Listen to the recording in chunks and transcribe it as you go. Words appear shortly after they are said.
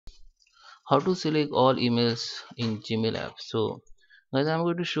how to select all emails in Gmail app. So guys, I'm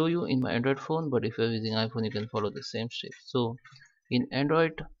going to show you in my Android phone, but if you're using iPhone you can follow the same steps. So in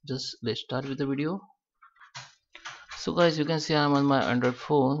Android, just let's start with the video. So guys, you can see I'm on my Android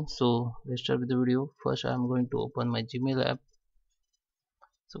phone, so let's start with the video. First I'm going to open my Gmail app.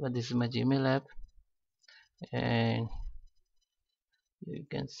 So guys, this is my Gmail app, and you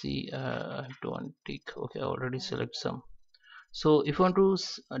can see I have to untick. Okay, I already select some. So if you want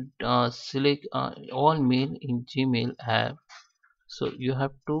to select all mail in Gmail app, so you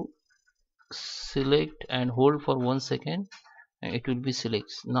have to select and hold for 1 second and it will be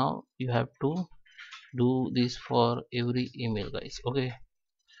select. Now you have to do this for every email, guys. Okay,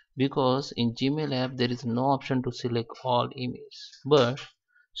 because in Gmail app there is no option to select all emails, but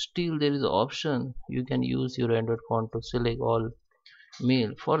still there is an option you can use your Android phone to select all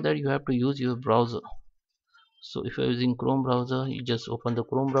mail. For that you have to use your browser. So if you're using Chrome browser, you just open the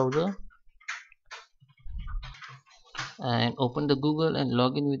Chrome browser and open the Google and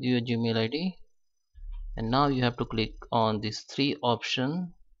log in with your Gmail ID. And now you have to click on this three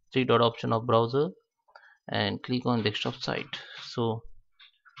dot option of browser, and click on desktop site. So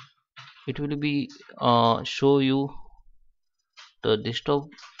it will be show you the desktop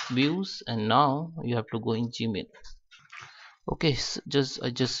views, and now you have to go in Gmail. Okay, so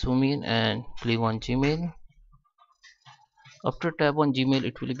just zoom in and click on Gmail. After tap on Gmail,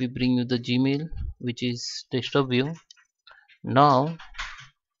 it will be bring you the Gmail, which is desktop view. Now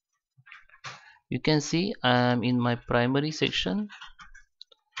you can see I am in my primary section.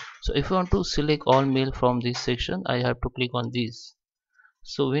 So if you want to select all mail from this section, I have to click on this.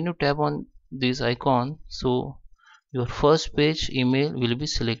 So when you tap on this icon, so your first page email will be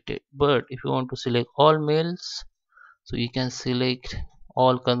selected. But if you want to select all mails, so you can select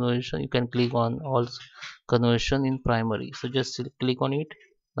all conversion. You can click on all conversion in primary. So just click on it.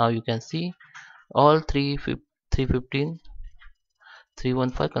 Now you can see all 315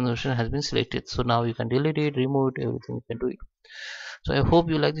 315 conversion has been selected. So now you can delete it, remove it, everything you can do it. So I hope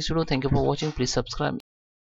you like this video. Thank you for watching. Please subscribe.